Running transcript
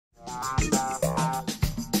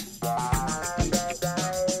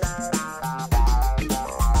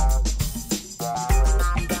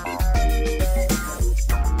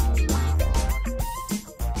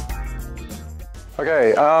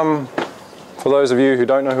Okay, for those of you who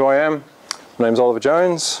don't know who I am, my name's Oliver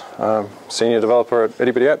Jones, Senior Developer at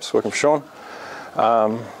Itty Bitty Apps, working for Sean.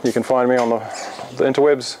 You can find me on the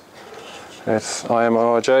interwebs at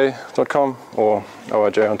imorj.com or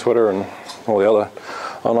ORJ on Twitter and all the other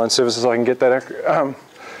online services I can get that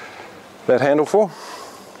handle for.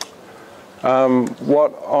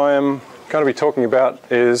 What I'm going to be talking about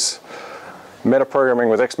is metaprogramming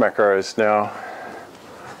with X macros now,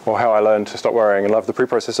 or how I learned to stop worrying and love the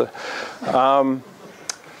preprocessor.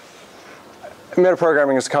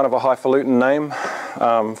 Metaprogramming is kind of a highfalutin name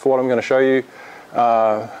for what I'm going to show you.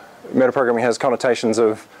 Metaprogramming has connotations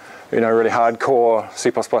of, really hardcore C++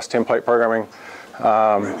 template programming,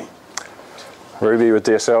 Ruby with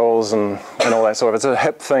DSLs and all that sort of. It's a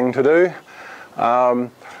hip thing to do.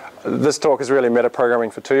 This talk is really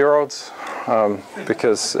metaprogramming for 2-year-olds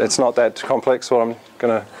because it's not that complex what I'm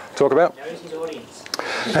going to talk about.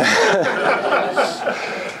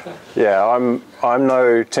 Yeah, I'm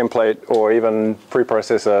no template or even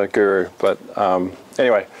preprocessor guru, but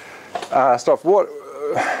anyway, stuff.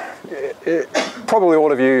 Probably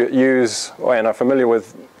all of you use and are familiar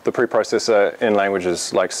with the preprocessor in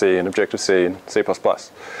languages like C and Objective-C and C++,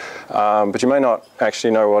 but you may not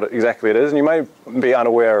actually know what exactly it is, and you may be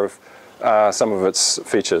unaware of some of its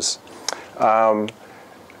features.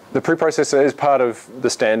 The preprocessor is part of the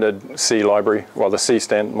standard C library, well, the C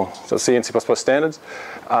and C++ standards.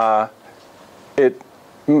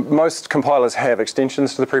 Most compilers have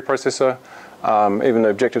extensions to the preprocessor. Even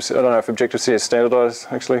Objective-C, I don't know if Objective-C is standardized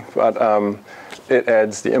actually, but it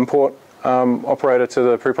adds the import operator to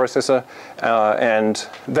the preprocessor, and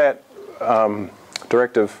that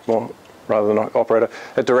directive, well, rather than operator,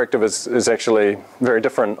 that directive is actually very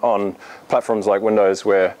different on platforms like Windows,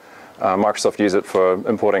 where Microsoft use it for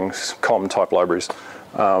importing COM type libraries.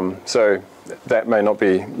 So that may not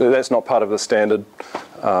be, that's not part of the standard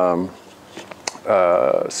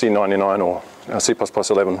C99 or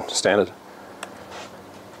C++11 standard.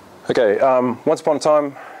 Okay, once upon a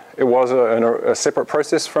time, it was a separate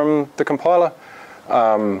process from the compiler.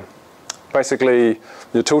 Basically,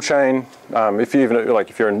 your toolchain, if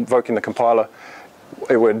you're invoking the compiler,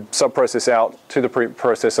 it would subprocess out to the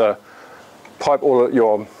preprocessor, pipe all of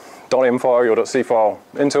your .m file, your .c file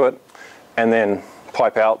into it, and then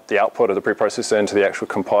pipe out the output of the preprocessor into the actual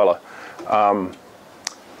compiler. In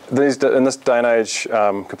this day and age,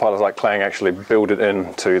 compilers like Clang actually build it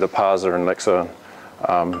into the parser and Lexa,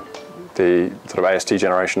 the sort of AST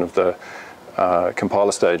generation of the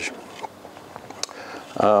compiler stage.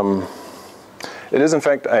 It is in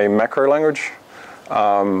fact a macro language,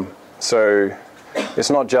 so it's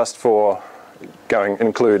not just for going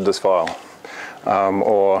include this file,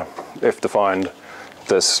 or if defined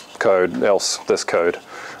this code, else this code,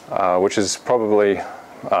 which is probably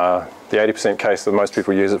the 80% case that most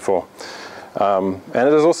people use it for. And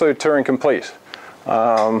it is also Turing complete.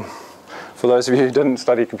 For those of you who didn't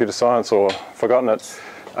study computer science or forgotten it,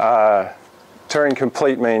 Turing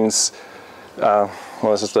complete means, well,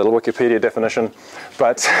 this is the Wikipedia definition,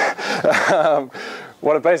 but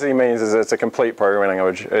what it basically means is it's a complete programming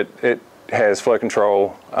language. It has flow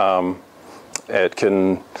control, it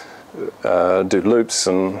can do loops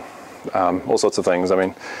and all sorts of things. I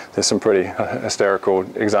mean, there's some pretty hysterical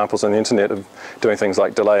examples on the internet of doing things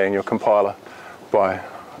like delaying your compiler by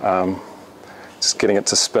just getting it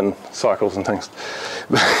to spin cycles and things.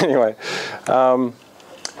 But anyway,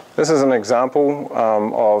 this is an example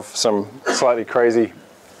of some slightly crazy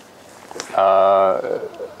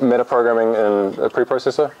metaprogramming in a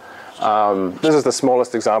preprocessor. This is the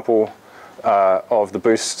smallest example of the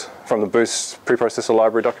Boost, from the Boost preprocessor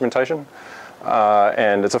library documentation,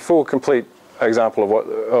 and it's a full, complete example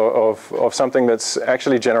of of something that's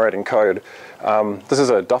actually generating code. This is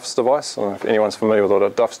a Duff's device. I don't know if anyone's familiar with what a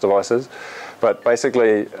Duff's device is, but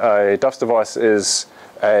basically a Duff's device is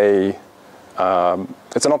it's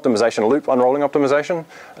an optimization, a loop unrolling optimization.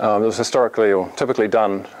 It was historically or typically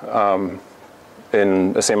done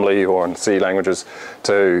in assembly or in C languages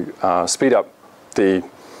to speed up the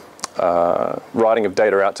writing of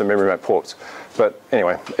data out to memory map ports. But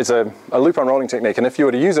anyway, it's a loop unrolling technique, and if you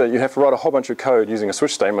were to use it, you'd have to write a whole bunch of code using a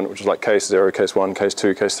switch statement, which is like case 0, case 1, case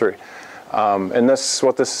 2, case 3. And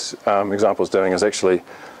what this example is doing is actually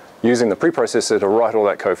using the preprocessor to write all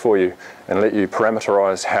that code for you and let you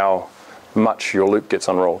parameterize how much your loop gets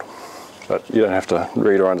unrolled. But you don't have to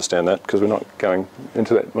read or understand that because we're not going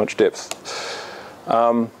into that much depth.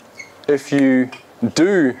 If you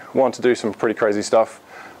do want to do some pretty crazy stuff,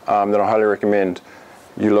 then I highly recommend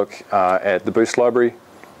you look at the Boost library.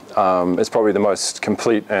 It's probably the most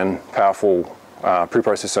complete and powerful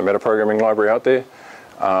preprocessor metaprogramming library out there.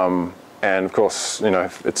 and of course,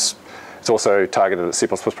 it's also targeted at C++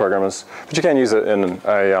 programmers, but you can use it in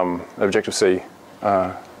a Objective-C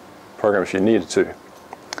program if you needed to.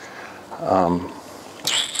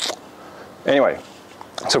 Anyway,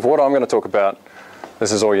 so for what I'm going to talk about,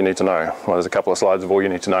 this is all you need to know. Well, there's a couple of slides of all you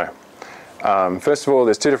need to know. First of all,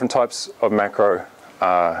 there's two different types of macro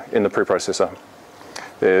in the preprocessor.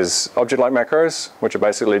 There's object-like macros, which are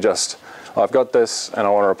basically just, I've got this and I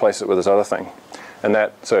want to replace it with this other thing. And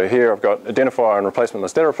so here I've got identifier and replacement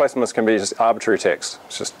list. That replacement list can be just arbitrary text.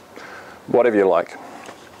 It's just whatever you like.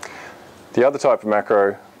 The other type of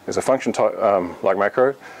macro is a function type, like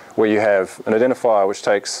macro, where you have an identifier which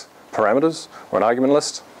takes parameters or an argument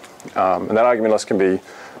list. And that argument list can be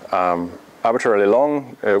arbitrarily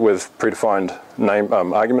long with predefined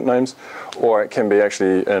argument names, or it can be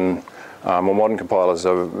actually in more modern compilers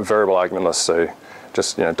a variable argument list. So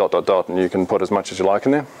just dot dot dot, and you can put as much as you like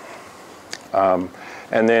in there.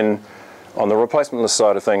 And then on the replacement list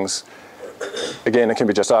side of things, again, it can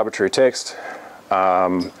be just arbitrary text.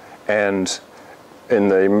 And in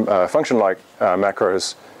the function-like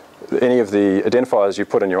macros, any of the identifiers you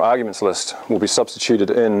put in your arguments list will be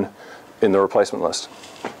substituted in the replacement list.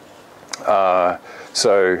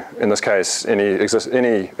 So in this case,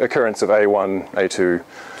 any occurrence of A1, A2,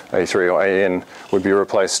 A3, or AN would be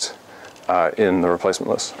replaced in the replacement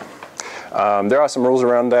list. There are some rules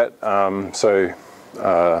around that.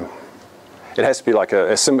 It has to be like it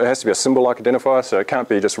has to be a symbol-like identifier, so it can't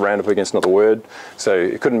be just random against another word. So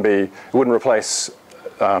it wouldn't replace,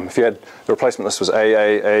 if you had the replacement list was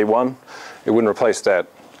A1, it wouldn't replace that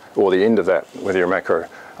or the end of that with your macro.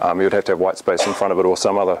 You would have to have white space in front of it or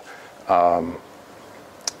some other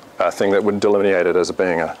thing that would delineate it as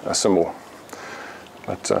being a symbol.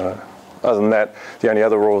 But other than that, the only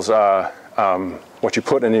other rules are what you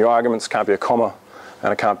put in your arguments can't be a comma,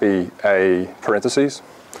 and it can't be a parentheses,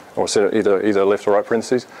 or either left or right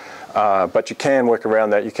parentheses. But you can work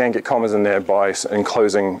around that. You can get commas in there by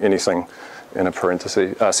enclosing anything in a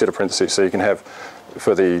set of parentheses. So you can have,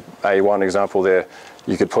 for the A1 example there,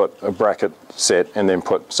 you could put a bracket set and then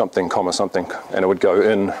put something, comma something, and it would go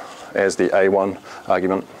in as the A1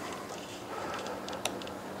 argument.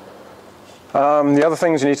 The other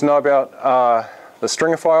things you need to know about are the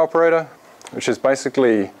stringify operator, which is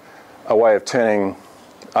basically a way of turning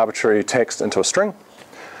arbitrary text into a string.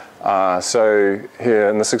 So here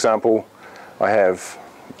in this example, I've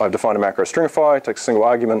defined a macro stringify, it takes a single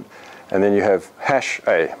argument, and then you have hash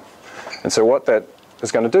A. And so what that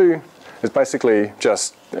is going to do is basically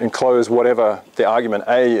just enclose whatever the argument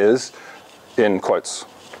A is in quotes.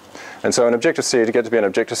 And so in Objective-C, to get to be an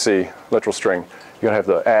Objective-C literal string, you're going to have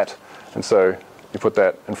the @ and so you put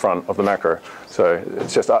that in front of the macro. So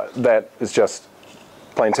it's just that is just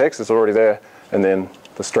plain text, it's already there, and then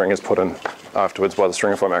the string is put in afterwards by the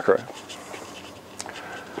stringify macro.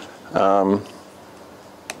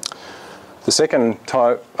 The second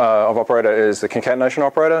type of operator is the concatenation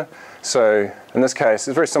operator. So in this case,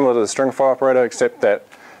 it's very similar to the stringify operator, except that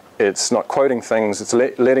it's not quoting things, it's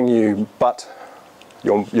letting you butt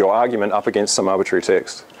your argument up against some arbitrary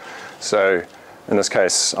text. So in this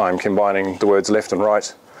case, I'm combining the words left and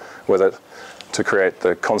right with it to create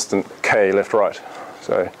the constant k left right.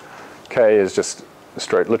 So k is just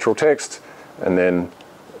straight literal text, and then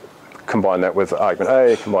combine that with argument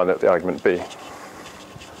A, combine that with the argument B.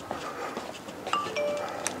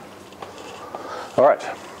 All right,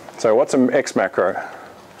 so what's an X macro?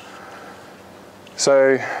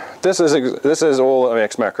 So this is all an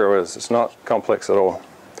X macro is. It's not complex at all.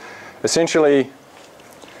 Essentially,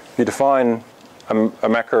 you define a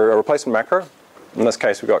replacement macro. In this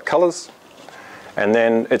case, we've got colors, and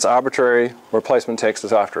then its arbitrary replacement text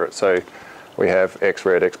is after it. So we have X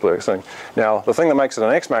red, X blue. So now, the thing that makes it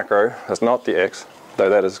an X macro is not the X, though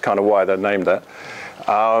that is kind of why they named that.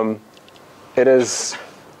 It is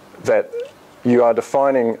that you are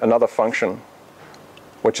defining another function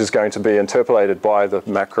which is going to be interpolated by the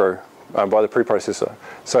macro, by the preprocessor.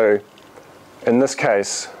 So in this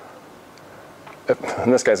case,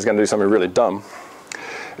 it's going to do something really dumb.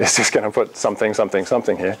 It's just going to put something, something,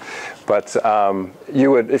 something here. But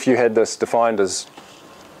you would, if you had this defined as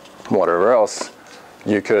whatever else,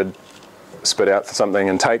 you could spit out something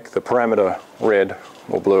and take the parameter red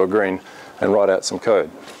or blue or green and write out some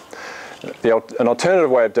code. An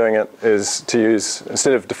alternative way of doing it is to use,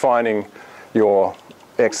 instead of defining your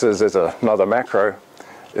x's as another macro,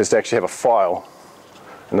 is to actually have a file,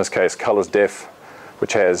 in this case colors.def,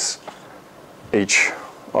 which has each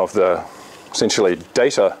of the essentially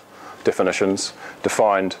data definitions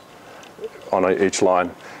defined on each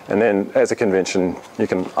line. And then as a convention, you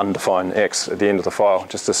can undefine x at the end of the file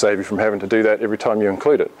just to save you from having to do that every time you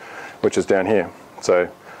include it. which is down here. So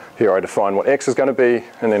here I define what X is going to be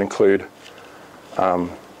and then include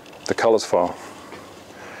the colors file.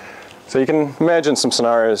 So you can imagine some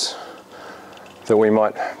scenarios that we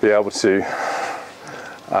might be able to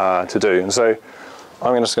do. And so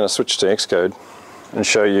I'm just going to switch to Xcode and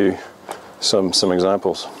show you some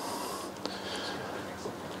examples.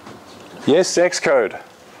 Yes, Xcode,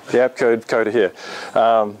 the app coder here.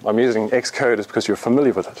 I'm using Xcode is because you're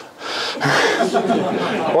familiar with it.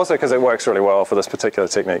 Also because it works really well for this particular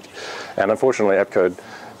technique. And unfortunately, AppCode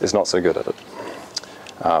is not so good at it.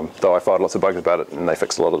 Though I fired lots of bugs about it and they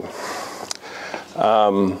fixed a lot of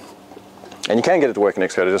them. And you can get it to work in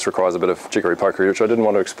Xcode, it just requires a bit of jiggery pokery, which I didn't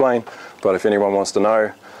want to explain, but if anyone wants to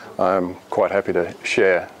know, I'm quite happy to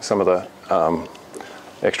share some of the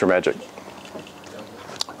extra magic.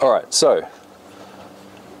 Alright, so,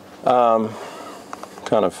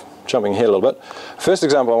 kind of jumping ahead a little bit. First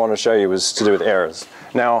example I wanted to show you was to do with errors.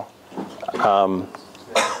 Now,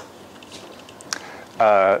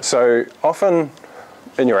 so often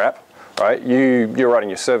in your app, right, you're writing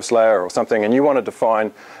your service layer or something and you want to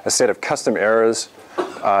define a set of custom errors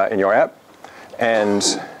in your app,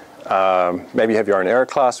 and maybe you have your own error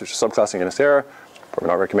class, which is subclassing NS error, probably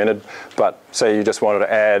not recommended, but say you just wanted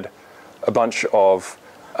to add a bunch of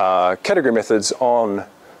category methods on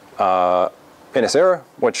NS error,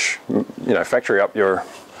 which factory up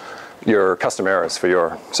your custom errors for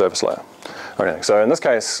your service layer. Okay, so in this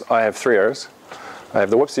case, I have 3 errors. I have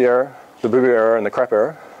the whoopsie error, the boo-boo error, and the crap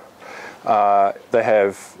error. They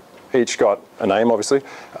have each got a name, obviously,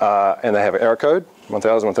 and they have an error code,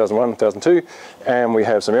 1000, 1001, 1002, and we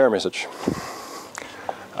have some error message.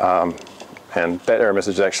 And that error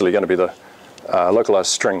message is actually going to be the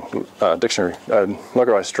localized string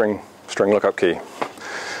localized string lookup key.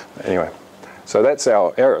 Anyway, so that's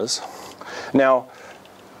our errors. Now,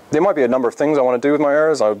 there might be a number of things I want to do with my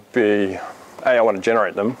errors. I want to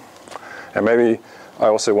generate them, and maybe I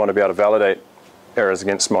also want to be able to validate errors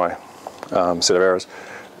against my set of errors.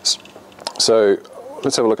 So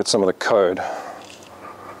let's have a look at some of the code.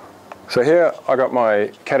 So here I got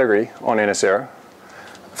my category on NS error.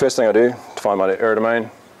 First thing I do, define my error domain.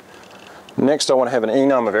 Next I want to have an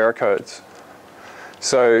enum of error codes.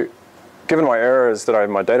 So given my errors that I have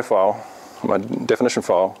in my data file, my definition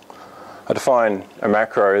file, I define a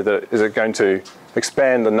macro that is going to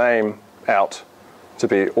expand the name out to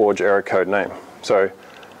be org error code name. So,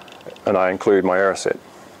 and I include my error set.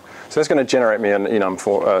 So that's going to generate me an enum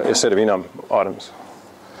for a set of enum items.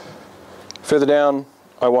 Further down,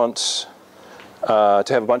 I want to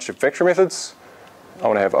have a bunch of vector methods. I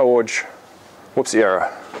want to have org, whoopsie error,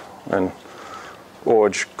 and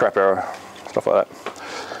org crap error, stuff like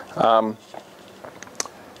that.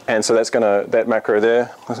 And so that macro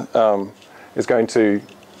there is going to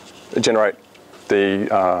generate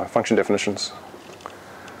the function definitions.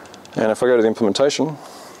 And if I go to the implementation,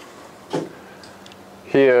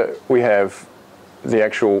 here we have the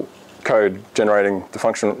actual code generating the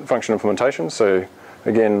function implementation. So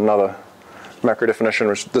again, another macro definition,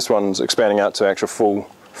 which this one's expanding out to actual full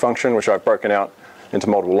function, which I've broken out into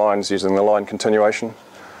multiple lines using the line continuation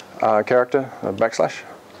character, backslash.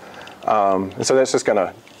 And so that's just going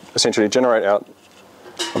to essentially generate out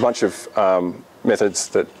a bunch of methods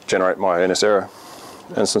that generate my NS error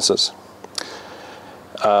instances.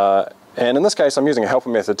 And in this case, I'm using a helper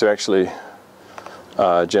method to actually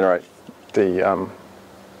generate the,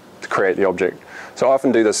 to create the object. So I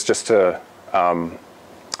often do this just to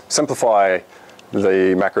simplify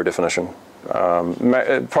the macro definition.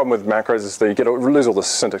 Problem with macros is that you lose all the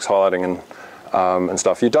syntax highlighting and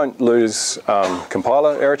stuff. You don't lose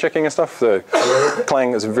compiler error checking and stuff. The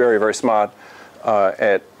Clang is very, very smart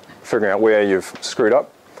at figuring out where you've screwed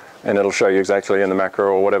up, and it'll show you exactly in the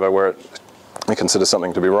macro or whatever where it considers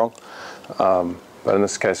something to be wrong. But in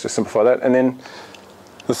this case, just simplify that. And then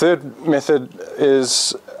the third method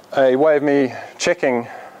is a way of me checking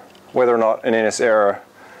whether or not an NS error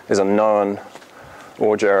is a known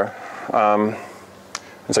org error. And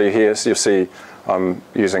so you'll see I'm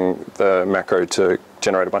using the macro to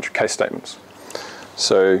generate a bunch of case statements.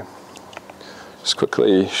 So just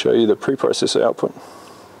quickly show you the preprocessor output.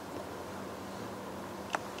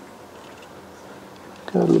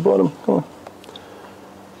 Go to the bottom, come on.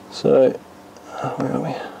 So, where are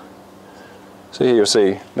we? So here you'll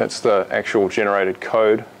see that's the actual generated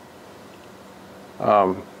code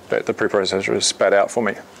that the preprocessor has spat out for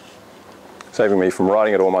me, saving me from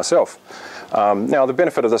writing it all myself. Now the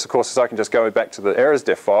benefit of this, of course, is I can just go back to the errors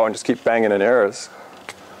def file and just keep banging in errors.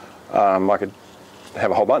 I could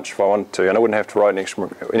have a whole bunch if I wanted to, and I wouldn't have to write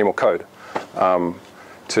any more code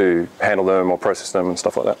to handle them or process them and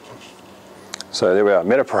stuff like that. So there we are,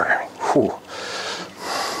 metaprogramming. Whew.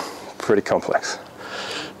 Pretty complex.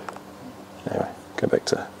 Anyway, go back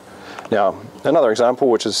to... Now, another example,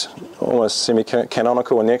 which is almost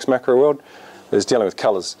semi-canonical in the X macro world, is dealing with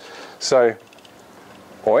colors. So,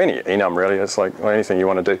 or any enum really, it's like anything you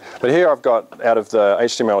want to do. But here I've got, out of the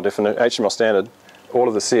HTML standard, all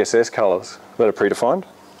of the CSS colors that are predefined.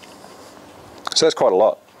 So that's quite a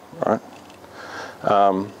lot, right?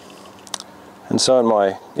 And so in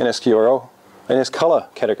my NSColor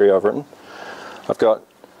category I've written, I've got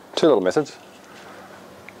two little methods.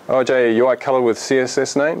 ORJ UI color with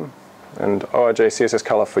CSS name, and ORJ CSS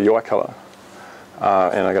color for UI color.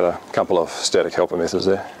 And I got a couple of static helper methods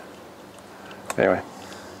there. Anyway,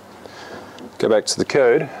 go back to the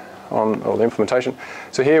code or the implementation.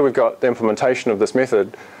 So here we've got the implementation of this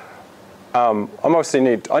method. I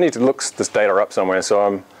need to look this data up somewhere. So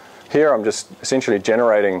I'm just essentially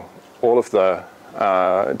generating all of the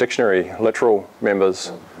dictionary literal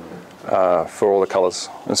members for all the colors,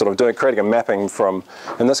 and sort of creating a mapping from,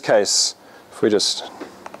 in this case, if we just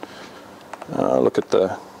look at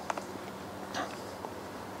the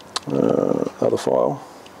other file.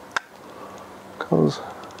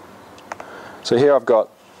 So here I've got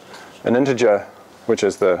an integer, which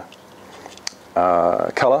is the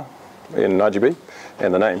color in RGB,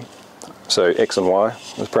 and the name. So X and Y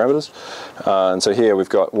as parameters. And so here we've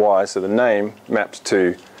got Y, so the name maps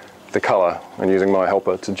to the color, and using my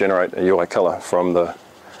helper to generate a UI color from the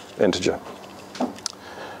integer.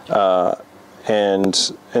 And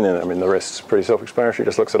then, I mean, the rest is pretty self-explanatory.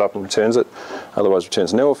 Just looks it up and returns it. Otherwise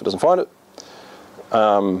returns nil if it doesn't find it.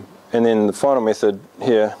 And then the final method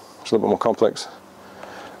here, which is a little bit more complex,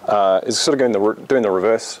 is sort of doing the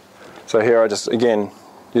reverse. So here I just, again,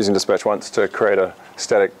 using dispatch once to create a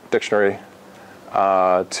static dictionary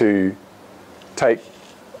to take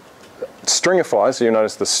stringify, so you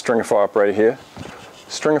notice the stringify operator here,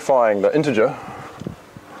 stringifying the integer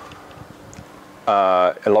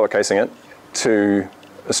and lowercasing it to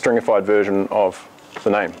a stringified version of the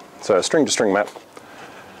name. So a string to string map,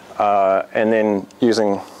 and then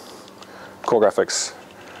using core graphics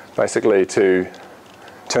basically to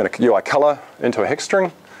turn a UI color into a hex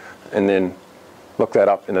string, and then look that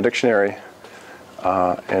up in the dictionary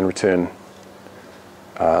and return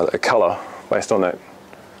a color based on that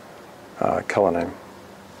color name.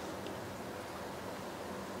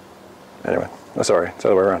 Anyway, sorry, it's the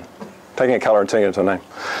other way around. Taking a color and turning it into a name.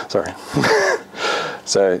 Sorry.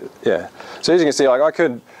 So yeah. So as you can see, like I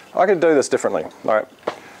could do this differently. Right.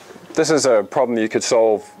 This is a problem you could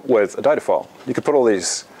solve with a data file. You could put all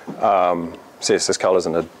these CSS colors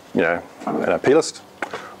in a plist,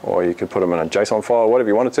 or you could put them in a JSON file, whatever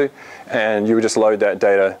you wanted to, and you would just load that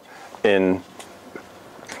data in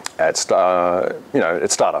at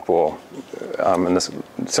startup, or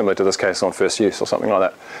similar to this case on first use or something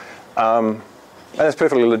like that. And it's a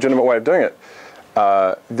perfectly legitimate way of doing it.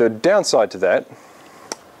 The downside to that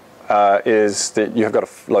is that you have got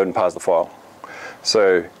to load and parse the file.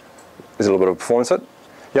 So there's a little bit of performance hit.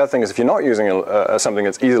 The other thing is, if you're not using something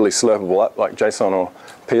that's easily slurpable up like JSON or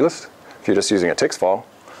plist, if you're just using a text file,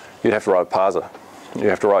 you'd have to write a parser. You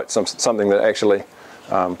have to write something that actually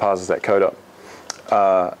parses that code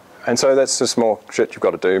up. And so that's just more shit you've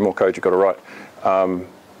got to do, more code you've got to write.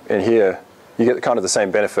 And here you get kind of the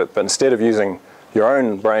same benefit, but instead of using your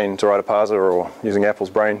own brain to write a parser, or using Apple's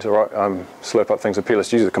brain to write, slurp up things with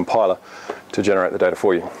plist, use a compiler to generate the data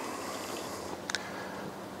for you.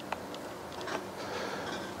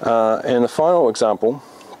 And the final example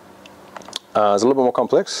is a little bit more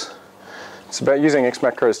complex. It's about using X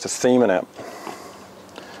macros to theme an app.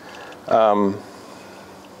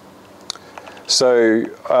 So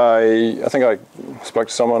I think I spoke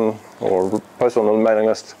to someone or posted on the mailing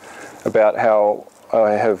list about how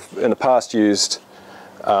I have in the past used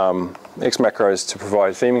X macros to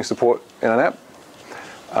provide theming support in an app,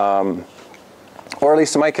 or at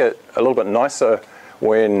least to make it a little bit nicer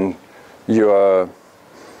when you're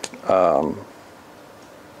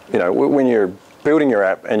when you're building your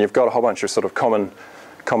app and you've got a whole bunch of sort of common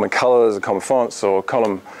colors, common fonts, or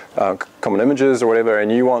common images or whatever,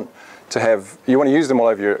 and you want to use them all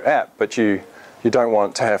over your app, but you don't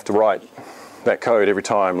want to have to write that code every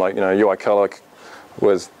time, like UI color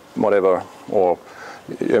with whatever, or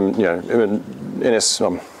NS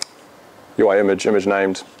UI image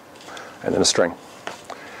named, and then a string.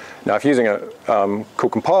 Now, if you're using a cool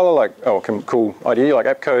compiler cool IDE like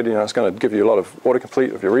AppCode, it's going to give you a lot of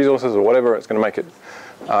autocomplete of your resources or whatever. It's going to make it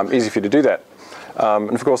easy for you to do that.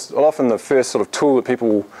 And of course, often the first sort of tool that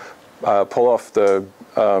people pull off out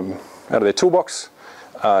of their toolbox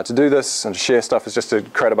to do this and to share stuff is just to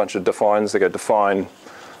create a bunch of defines. They go define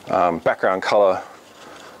background color,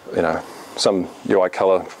 you know, some UI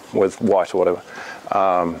color with white or whatever.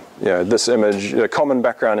 You know, this image, a common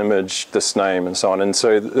background image, this name, and so on. And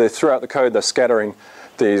so throughout the code, they're scattering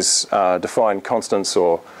these defined constants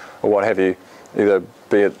or what have you, either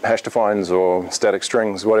be it hash defines or static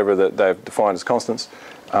strings, whatever that they've defined as constants.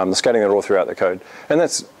 They're scattering it all throughout the code. And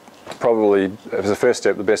that's probably, as a first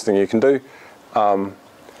step, the best thing you can do. And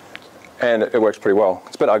it works pretty well.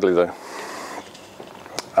 It's a bit ugly though.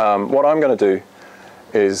 What I'm going to do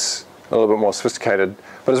is a little bit more sophisticated,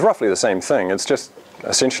 but it's roughly the same thing. It's just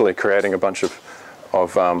essentially creating a bunch of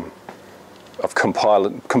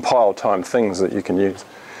compile time things that you can use.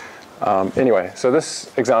 Anyway, so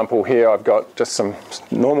this example here, I've got just some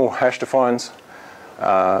normal hash defines,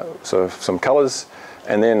 so some colors,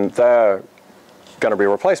 and then they're going to be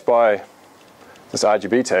replaced by this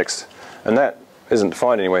RGB text, and that isn't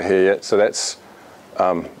defined anywhere here yet, so that's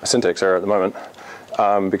a syntax error at the moment,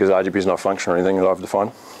 because RGB is not a function or anything that I've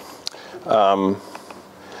defined.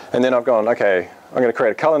 And then I've gone, okay, I'm going to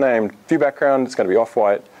create a color named view background. It's going to be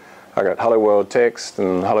off-white. I got hello world text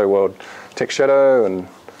and hello world text shadow and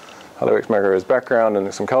hello X macro as background, and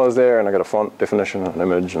there's some colors there, and I got a font definition, an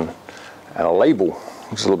image, and a label,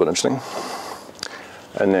 which is a little bit interesting.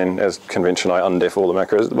 And then, as convention, I undef all the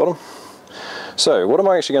macros at the bottom. So, what am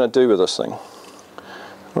I actually going to do with this thing?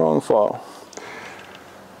 Wrong file.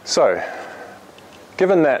 So,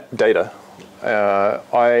 given that data,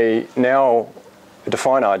 I now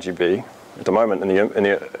define RGB at the moment in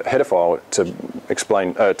the header file to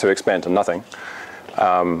expand to nothing,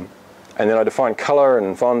 and then I define color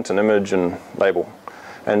and font and image and label,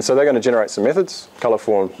 and so they're going to generate some methods: color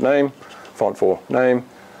for name, font for name,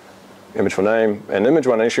 image for name, and image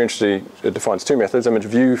one. Actually, interestingly, it defines two methods: image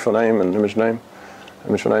view for name and image name,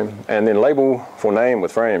 and then label for name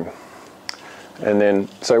with frame. And then,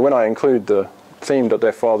 so when I include the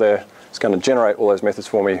theme.def file there, it's going to generate all those methods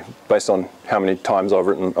for me based on how many times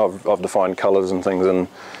I've defined colors and things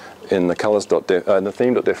in the colors.def, the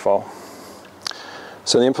theme.def file.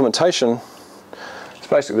 So the implementation is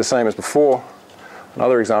basically the same as before. In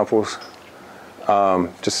other examples,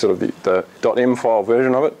 just sort of the .m file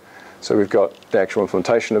version of it. So we've got the actual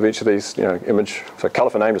implementation of each of these, you know, image. So color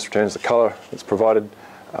for name just returns the color that's provided.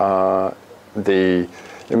 The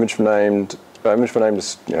image for named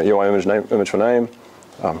is, you know, UI image name, image for name.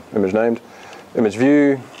 Image named. Image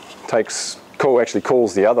view actually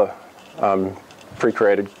calls the other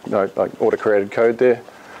pre-created, like auto-created code there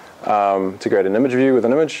to create an image view with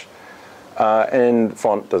an image, and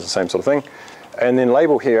font does the same sort of thing. And then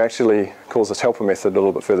label here actually calls this helper method a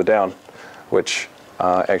little bit further down, which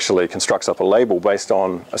actually constructs up a label based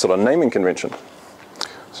on a sort of naming convention.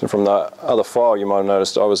 So from the other file, you might have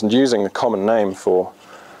noticed I was using the common name for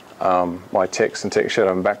my text and text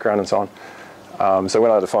shadow and background and so on. So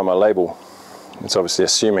when I define my label, it's obviously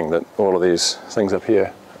assuming that all of these things up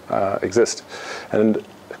here exist, and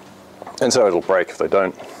so it'll break if they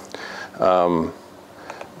don't.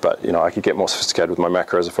 But you know, I could get more sophisticated with my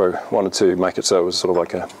macros if I wanted to make it so it was sort of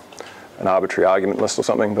like an arbitrary argument list or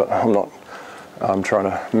something. But I'm not. I'm trying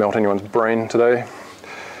to melt anyone's brain today.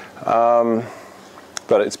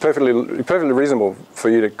 But it's perfectly reasonable for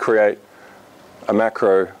you to create a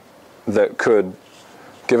macro that could,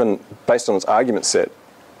 based on its argument set,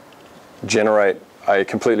 generate a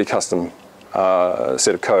completely custom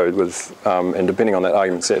set of code with, and depending on that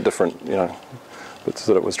argument set, different, you know, bits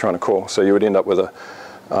that it was trying to call. So you would end up with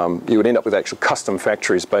actual custom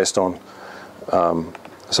factories based on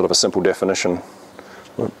sort of a simple definition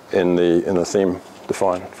in the theme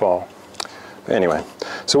define file. But anyway,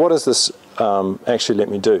 so what does this actually let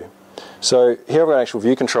me do? So here I've got an actual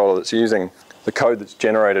view controller that's using the code that's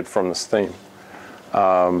generated from this theme.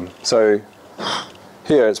 So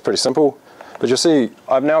here it's pretty simple, but you'll see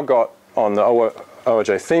I've now got on the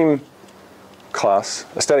ORJ theme class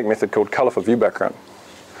a static method called color for view background,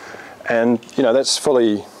 and you know that's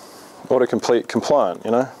fully autocomplete compliant,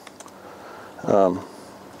 you know.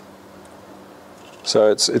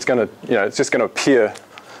 So it's going to, you know, it's just going to appear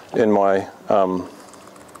in my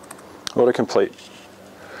autocomplete.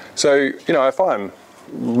 So you know, if I'm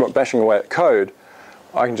bashing away at code,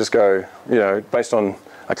 I can just go, you know, based on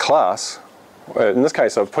a class. In this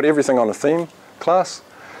case, I've put everything on a theme class.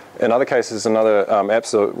 In other cases, in other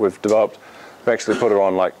apps that we've developed, we've actually put it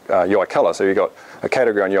on like UI color. So you've got a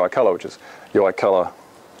category on UI color, which is UI color,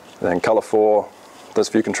 and then color for this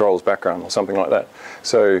view controls background or something like that.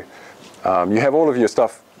 So you have all of your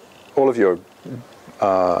stuff, all of your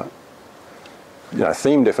you know,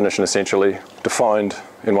 theme definition essentially defined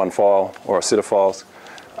in one file or a set of files,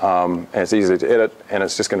 and it's easy to edit, and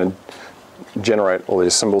it's just going to generate all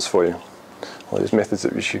these symbols for you, all these methods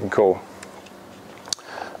that you can call.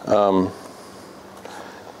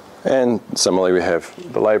 And similarly, we have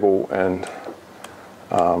the label and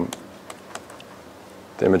the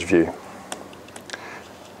image view.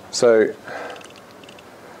 So,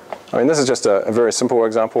 I mean, this is just a very simple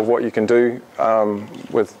example of what you can do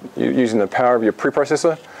with using the power of your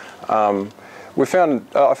preprocessor. I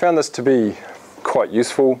found this to be quite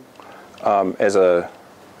useful as a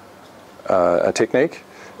technique.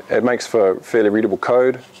 It makes for fairly readable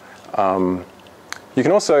code. You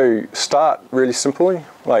can also start really simply.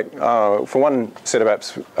 Like for one set of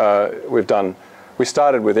apps we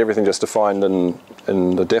started with everything just defined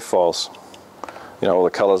in the def files. You know, all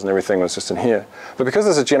the colors and everything was just in here. But because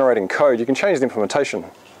this is generating code, you can change the implementation,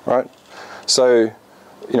 right? So,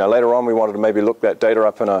 you know, later on we wanted to maybe look that data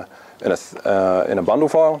up in a bundle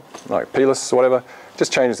file, like plist or whatever.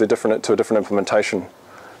 Just change to a different implementation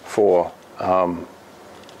for in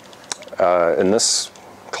this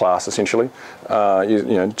class essentially. You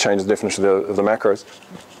know, change the definition of the macros,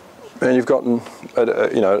 and you've gotten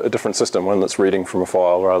a different system, one that's reading from a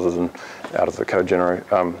file rather than out of the code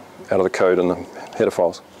out of the code and the header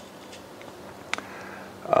files.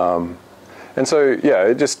 And so, yeah,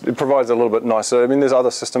 it provides a little bit nicer. I mean, there's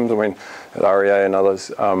other systems. I mean, at REA and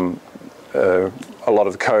others, a lot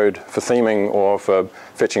of the code for theming or for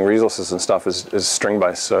fetching resources and stuff is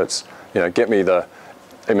string-based. So it's, you know, get me the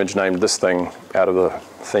image named this thing out of the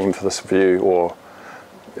theme for this view, or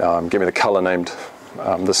give me the color named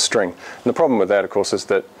this string. And the problem with that, of course, is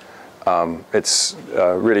that it's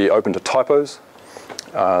really open to typos.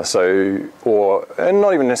 And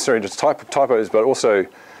not even necessarily just typos, but also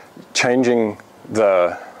changing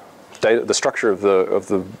the data, the structure of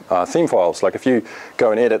the theme files. Like if you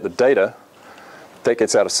go and edit the data, that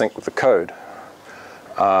gets out of sync with the code.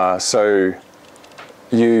 So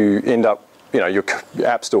you end up, you know, your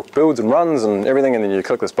app still builds and runs and everything, and then you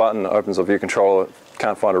click this button, it opens a view controller,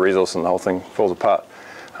 can't find a resource, and the whole thing falls apart.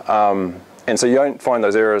 And so you don't find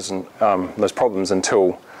those errors and those problems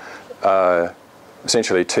until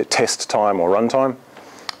essentially test time or runtime.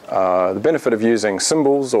 The benefit of using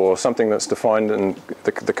symbols or something that's defined and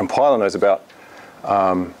the compiler knows about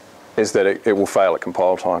is that it will fail at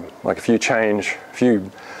compile time. Like if you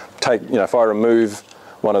take, you know, if I remove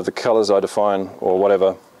one of the colors I define or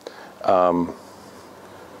whatever,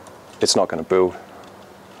 it's not going to build,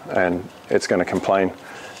 and it's going to complain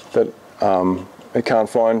that it can't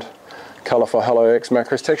find color for hello X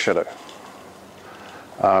macros text shadow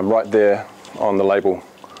right there on the label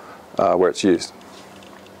where it's used.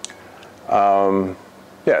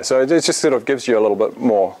 Yeah, so it just sort of gives you a little bit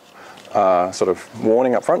more sort of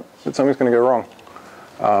warning up front that something's going to go wrong.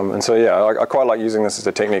 And so yeah, I quite like using this as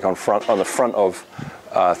a technique on the front of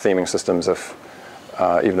theming systems.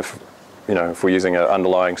 Even if, you know, if we're using an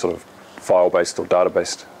underlying sort of file-based or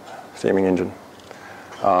data-based theming engine.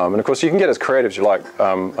 And of course, you can get as creative as you like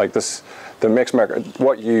this. The X macro,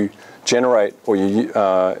 what you generate or you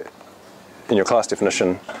in your class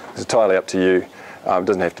definition is entirely up to you. It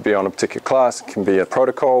doesn't have to be on a particular class. It can be a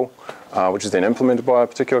protocol, which is then implemented by a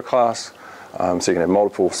particular class. So you can have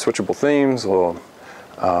multiple switchable themes or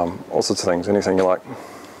all sorts of things, anything you like.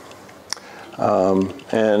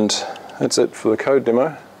 And that's it for the code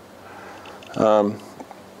demo. And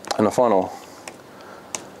the final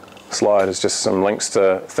slide is just some links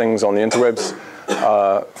to things on the interwebs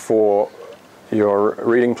for your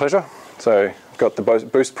reading pleasure. So I've got the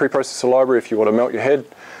Boost preprocessor library if you want to melt your head,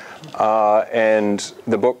 and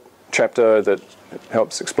the book chapter that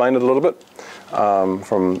helps explain it a little bit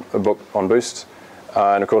from a book on Boost.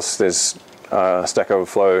 And of course there's Stack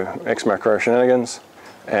Overflow X macro shenanigans,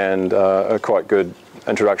 and a quite good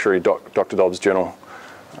introductory Dr. Dobbs journal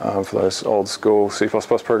for those old school C++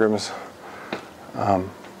 programmers.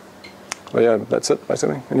 But yeah, that's it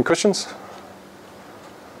basically. Any questions?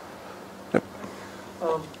 Yep.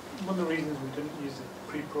 One of the reasons we didn't use the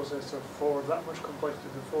preprocessor for that much complexity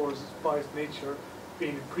before is by its nature,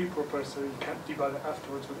 being a preprocessor, you can't debug it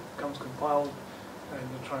afterwards when it becomes compiled, and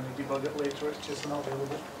you're trying to debug it later, it's just not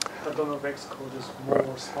available. I don't know if Xcode is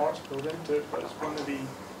more smart built into it, but it's one of the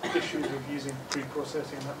issues of using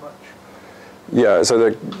preprocessing that much. Yeah, so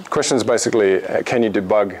the question is basically, can you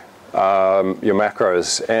debug your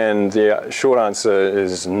macros? And the short answer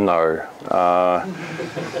is no.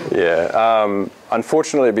 Yeah,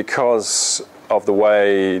 unfortunately, because of the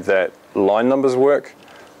way that line numbers work,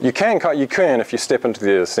 you can if you step into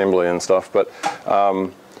the assembly and stuff, but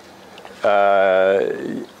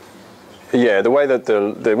yeah, the way that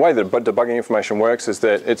debugging information works is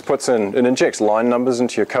that it injects line numbers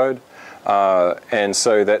into your code, and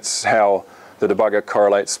so that's how the debugger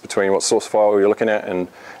correlates between what source file you're looking at and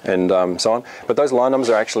so on. But those line numbers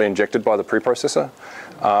are actually injected by the preprocessor.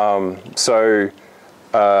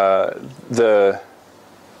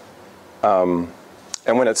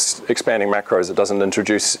 And when it's expanding macros, it doesn't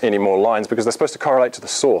introduce any more lines because they're supposed to correlate to the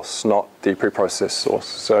source, not the preprocessed source.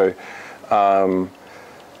 So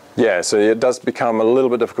yeah, so it does become a little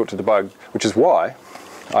bit difficult to debug, which is why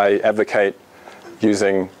I advocate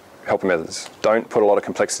using helper methods. Don't put a lot of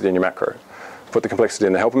complexity in your macro. Put the complexity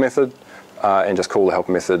in the helper method and just call the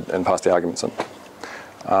helper method and pass the arguments in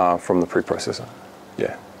from the preprocessor.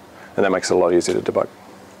 Yeah, and that makes it a lot easier to debug.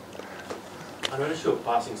 I noticed you're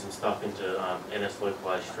passing some stuff into NS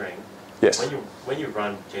localized string. Yes. When you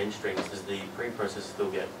run gen strings, does the preprocessor still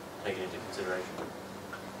get taken into consideration?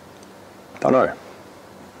 Don't know.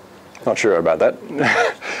 Not sure about that.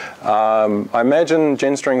 I imagine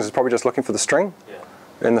gen strings is probably just looking for the string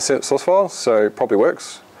in the source file, so it probably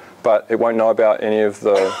works, but it won't know about any of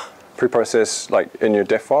the preprocess like in your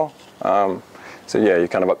def file. So yeah, you're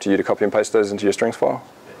kind of up to you to copy and paste those into your strings file.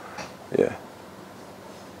 Yeah.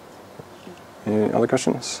 Any other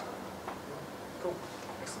questions? Cool.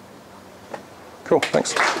 Cool,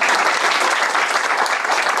 thanks.